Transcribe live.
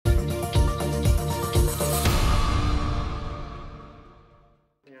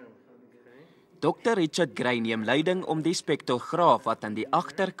Dokter Richard Gray neem leiding om die spektograaf wat aan die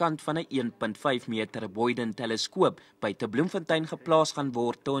agterkant van 'n 1.5 meter Boyden-teleskoop by Bloemfontein geplaas gaan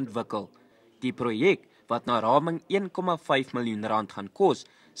word te ontwikkel. Die projek, wat na raming 1,5 miljoen rand gaan kos,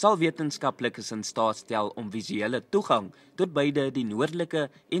 sal wetenskaplikes in staat stel om visuele toegang tot beide die noordelike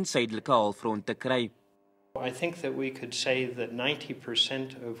en suidelike halfrond te kry. I think that we could say that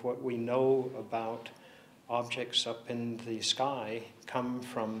 90% of what we know about objects up in the sky come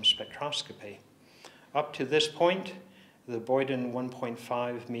from spectroscopy. Up to this point, the Boyden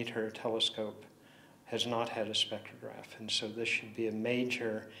 1.5 meter telescope has not had a spectrograph, and so this should be a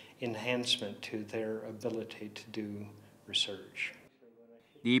major enhancement to their ability to do research.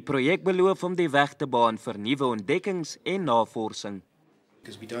 Die projek beloof om die weg te baan vir nuwe ontdekkings en navorsing.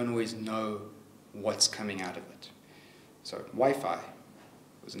 Because we don't always know what's coming out of it. So Wi-Fi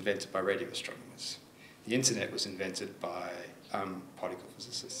was invented by radio astronomers. The internet was invented by particle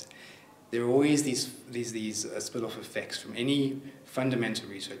physicists. There are always these split-off effects from any fundamental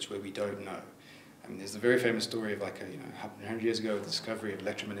research where we don't know. I mean, there's the very famous story of 100 years ago, the discovery of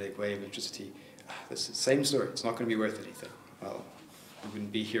electromagnetic wave electricity. This is the same story. It's not going to be worth anything. Well, we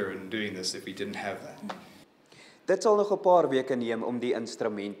wouldn't be here and doing this if we didn't have that. Dit sal nog 'n paar weke neem om die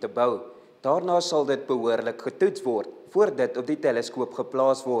instrument te bou. Daarna sal dit behoorlik getoets word voor dit op die teleskoop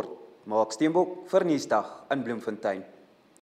geplaas word. Maak Steenbok vir Nuusdag in Bloemfontein.